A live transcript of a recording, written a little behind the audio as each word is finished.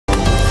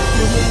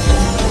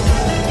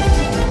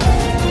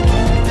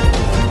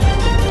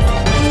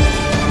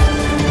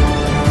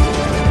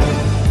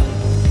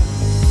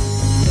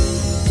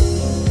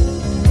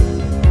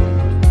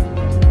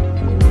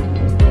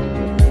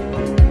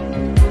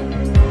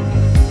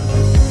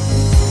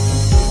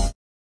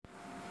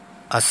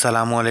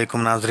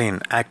अस्सलामुअलैकुम नाजरीन,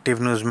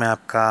 active news में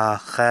आपका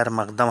खैर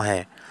मकदम है।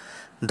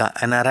 The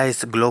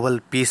NRIS global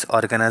piece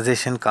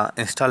organisation का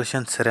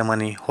इंस्टॉलेशन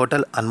सेरेमनी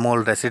होटल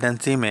अनमोल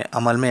रेसिडेंसी में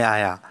अमल में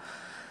आया।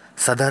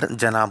 सदर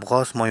जनाब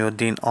गौस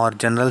मोयुद्दीन और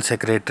जनरल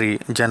सेक्रेटरी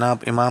जनाब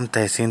इमाम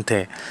तहसीन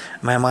थे।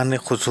 मेहमान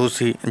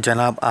खुसूसी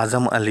जनाब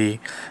आज़म अली,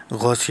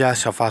 गौसिया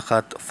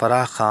शफ़ाक़त,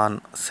 फ़राह ख़ान,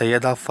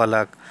 सैयदा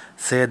फ़लक,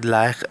 सैयद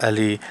लायक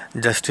अली,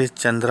 जस्टिस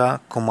चंद्रा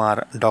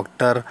कुमार,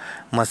 डॉक्टर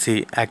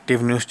मसीह,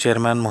 एक्टिव न्यूज़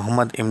चेयरमैन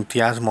मोहम्मद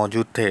इम्तियाज़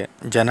मौजूद थे।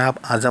 जनाब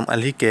आज़म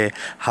अली के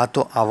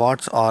हाथों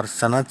अवार्ड्स और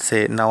सनद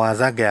से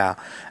नवाजा गया।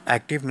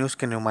 एक्टिव न्यूज़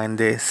के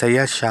नुमाइंदे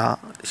सैयद शाह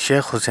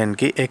शेख हुसैन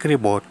की एक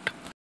report.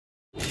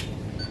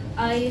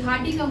 I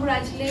heartily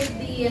congratulate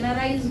the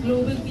NRI's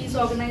Global Peace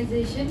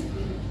Organization,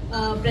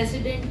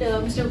 President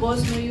Mr.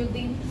 Ghaus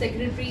Mohiuddin,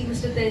 Secretary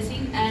Mr.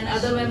 Tehseen and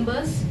other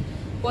members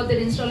for their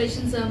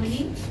installation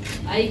ceremony.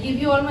 I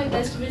give you all my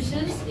best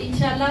wishes.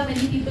 Inshallah,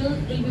 many people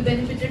will be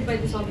benefited by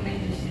this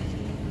organization.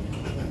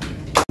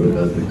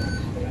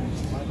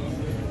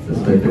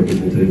 Respected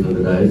dignitaries of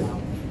the dais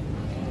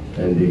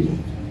and the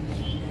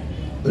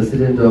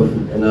President of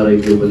NRI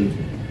Global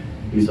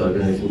Peace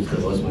Organization,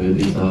 Mr. Ghaus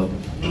Mohiuddin Sahab,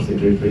 the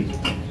Secretary,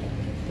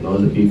 and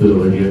all the people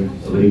over here,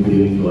 a very good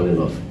evening to one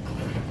and all.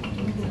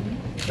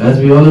 As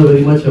we all are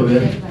very much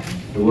aware,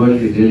 the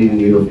world is really in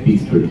need of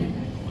peace today.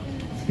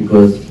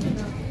 Because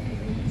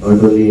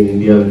not only in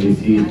India, when we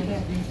see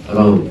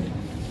around,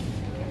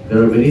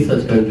 there are many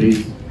such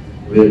countries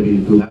where we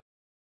do have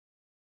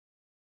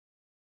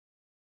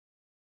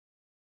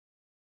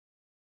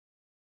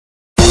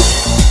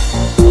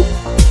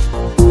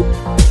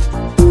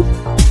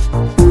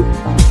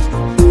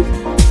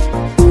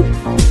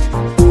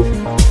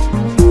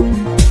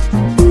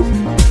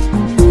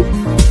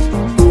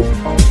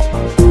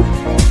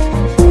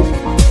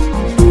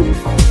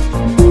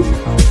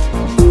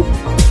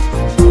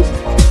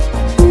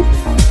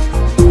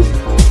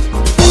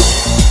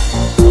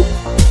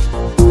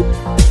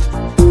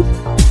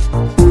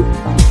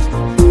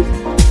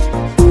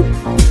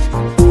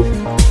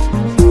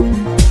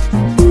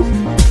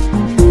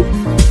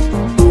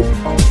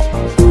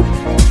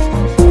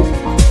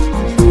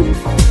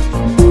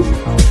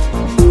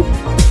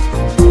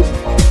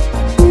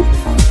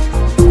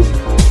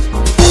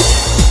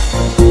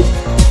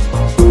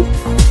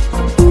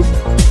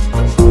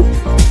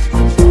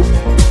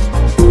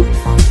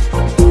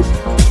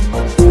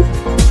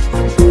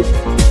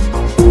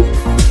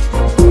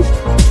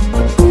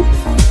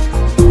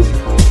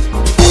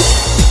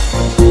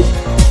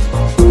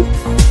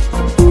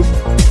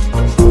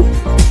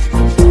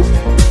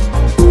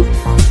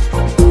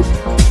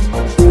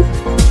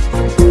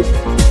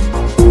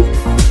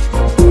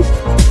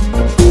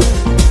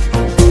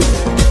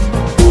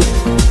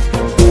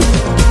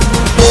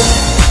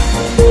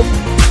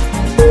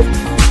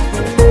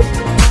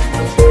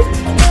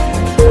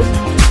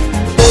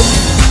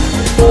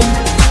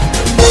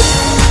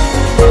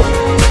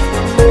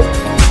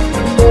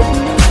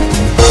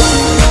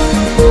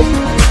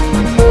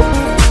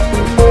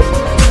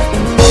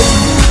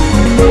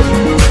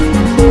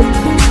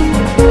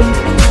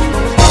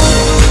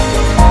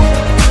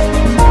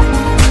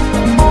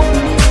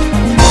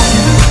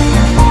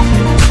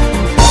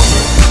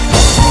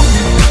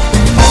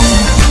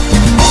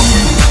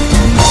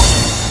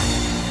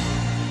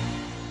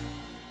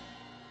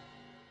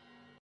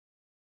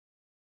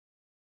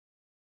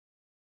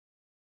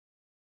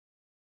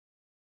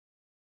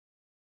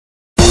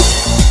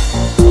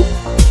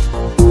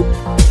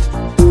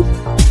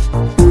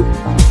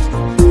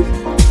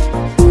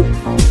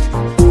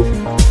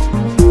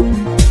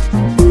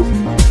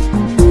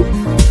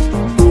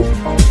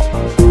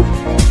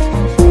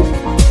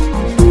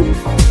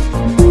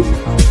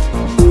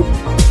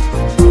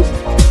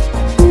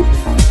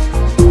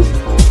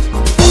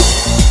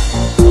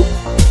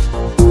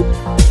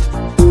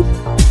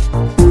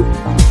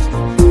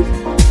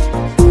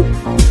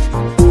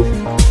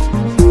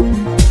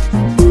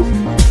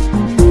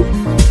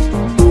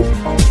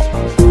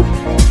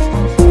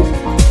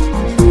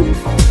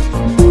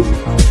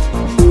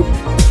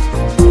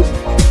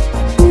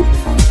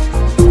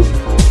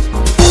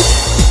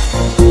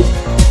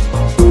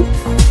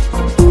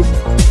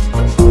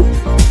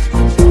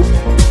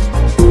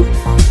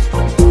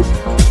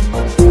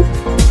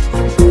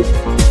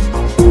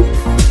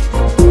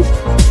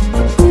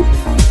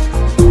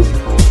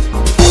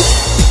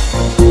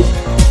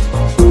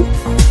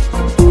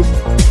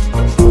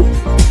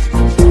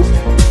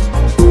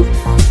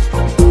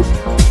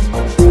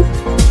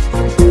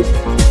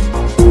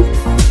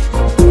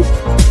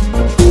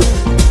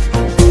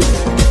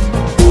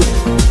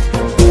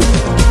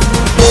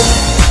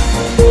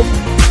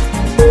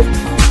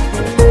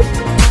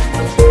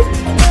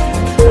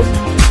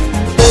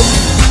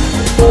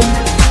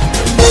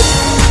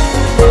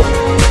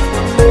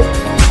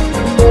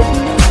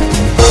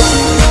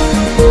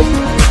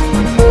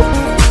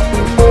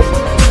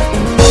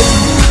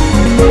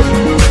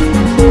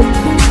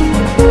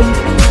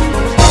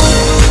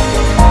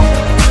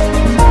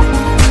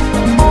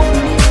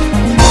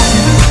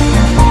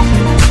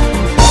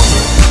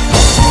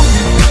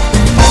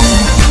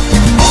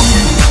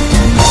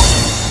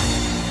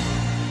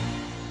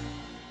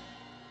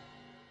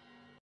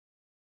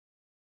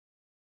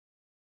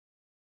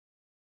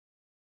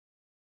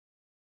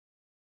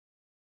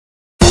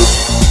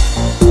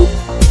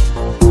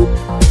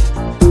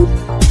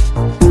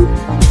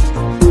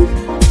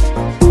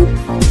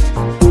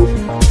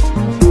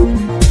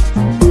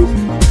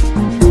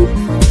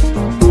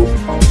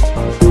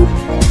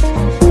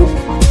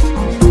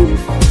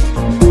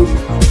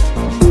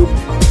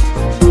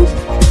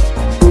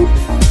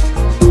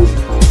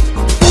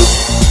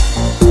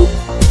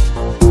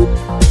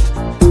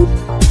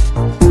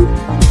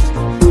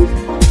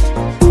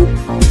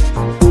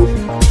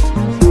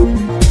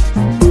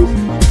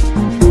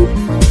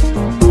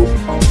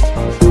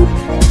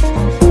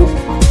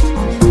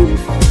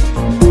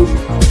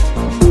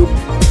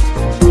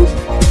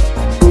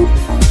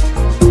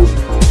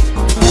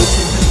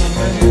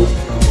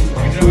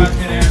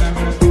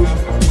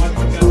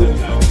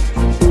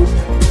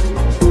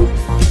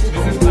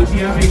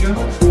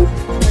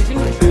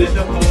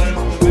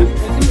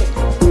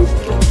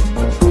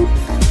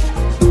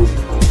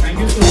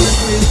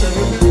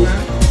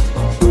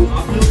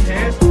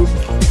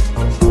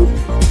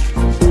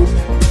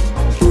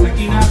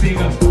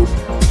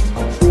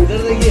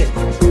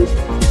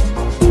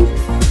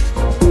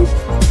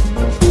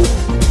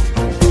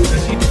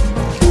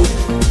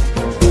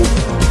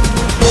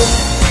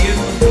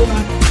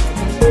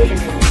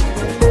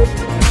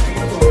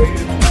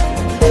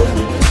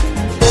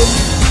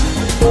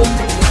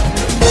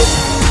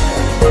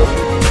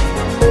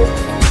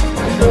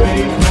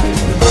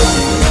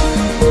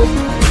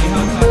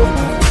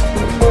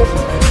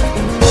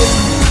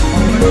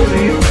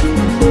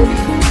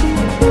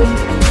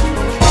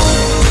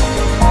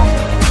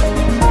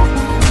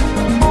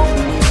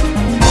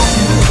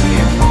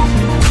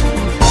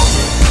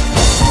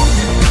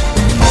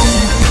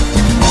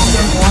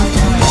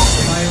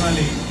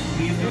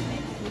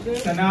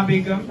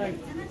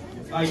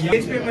welcome.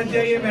 Stage पे मत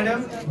जाइए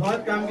madam,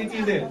 बहुत काम की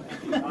चीज है।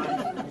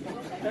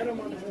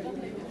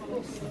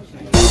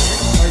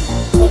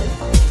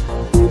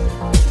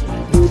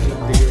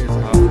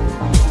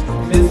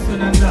 Miss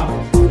Sunanda,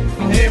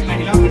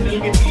 महिला मंडल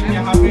की टीम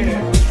यहाँ पे है।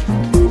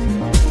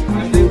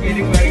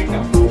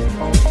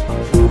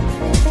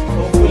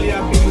 होपफुली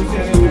आपके न्यूज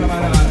चैनल में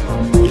हमारा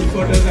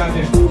फोटोज आ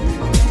जाए।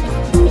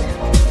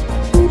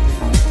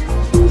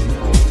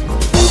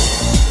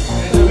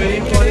 वेरी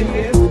इंपॉर्टेंट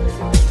केस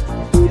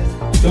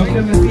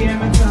डॉक्टर मसीह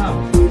अहमद साहब।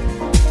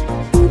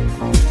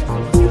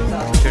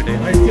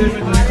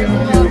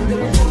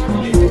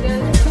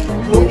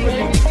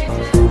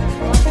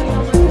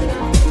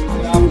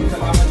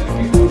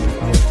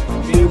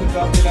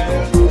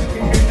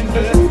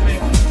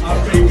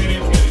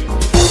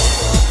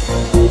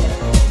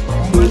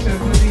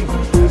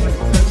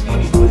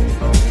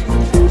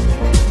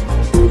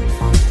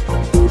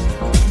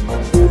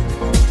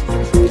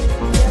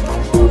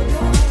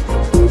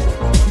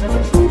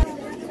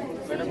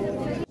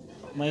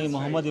 मैं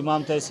मोहम्मद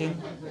इमाम तहसीन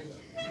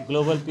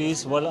ग्लोबल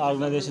पीस वर्ल्ड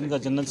ऑर्गेनाइजेशन का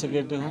जनरल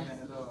सेक्रेटरी हूँ।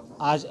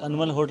 आज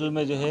अनमोल होटल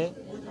में जो है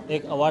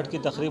एक अवार्ड की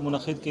तकरीब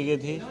मुनक़िद की गई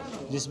थी,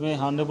 जिसमें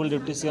ऑनरेबल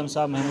डिप्टी सीएम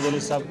साहब महमूद अली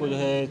साहब को जो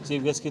है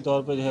चीफ गेस्ट के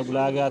तौर पर जो है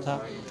बुलाया गया था।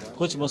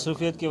 कुछ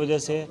मसरूफियत की वजह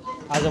से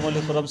आज़म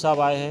अली खुर्रम साहब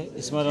आए हैं,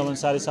 इस्माइल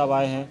अंसारी साहब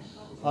आए हैं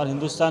और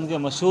हिंदुस्तान के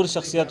मशहूर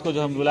शख्सियत को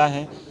जो हम बुलाए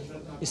हैं,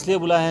 इसलिए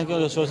बुलाए हैं कि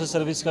जो सोशल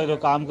सर्विस का जो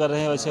काम कर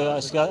रहे हैं वैसे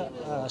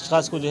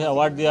अशख़ास को जो है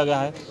अवार्ड दिया गया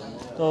है।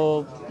 तो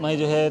मैं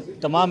जो है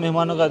तमाम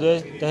मेहमानों का जो है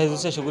तहे दिल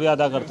से शुक्रिया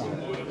अदा करता हूँ।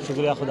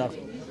 शुक्रिया खुदा।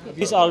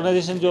 इस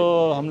ऑर्गेनाइजेशन जो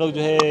हम लोग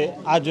जो है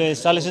आज जो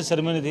इंस्टॉलेशन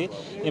सेरेमनी थी,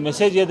 ये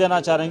मैसेज ये देना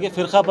चाह रहे हैं कि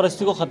फ़िरका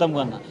परस्ती को ख़त्म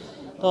करना।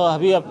 तो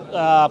अभी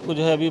आपको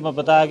जो है अभी मैं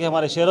बताया कि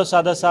हमारे शेर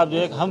सादत साहब जो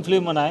एक हम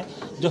फिल्म बनाए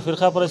जो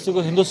फ़िरका परस्ती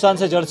को हिंदुस्तान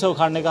से जड़ से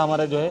उखाड़ने का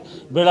हमारा जो है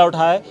बेड़ा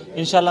उठाया है।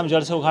 इंशाल्लाह हम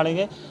जड़ से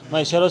उखाड़ेंगे।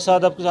 मैं शेर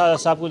सादत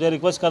साहब को जो है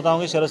रिक्वेस्ट करता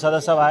हूँ कि शेर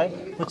सादत साहब आए।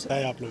 कुछ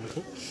है आप लोगों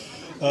को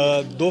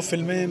 2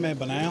 फिल्में मैं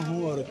बनाया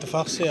हूँ और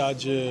इत्तेफाक से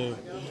आज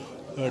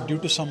ड्यू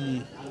टू सम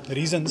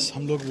रीज़न्स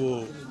हम लोग वो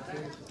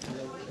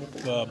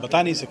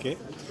बता नहीं सके,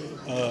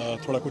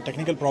 थोड़ा कोई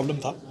टेक्निकल प्रॉब्लम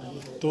था।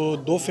 तो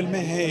 2 फिल्में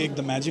हैं, एक the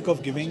magic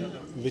of giving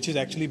which is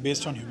actually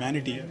based on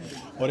humanity,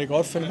 और एक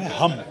और फिल्म है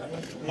हम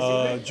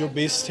जो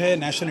बेस्ड है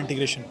नेशनल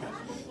इंटीग्रेशन पे।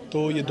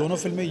 तो ये दोनों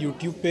फिल्में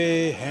यूट्यूब पे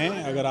हैं,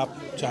 अगर आप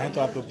चाहें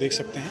तो आप लोग देख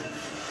सकते हैं।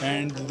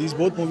 And these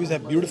both movies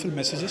have beautiful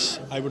messages.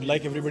 I would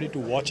like everybody to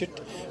watch it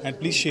and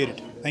please share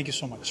it. Thank you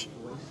so much.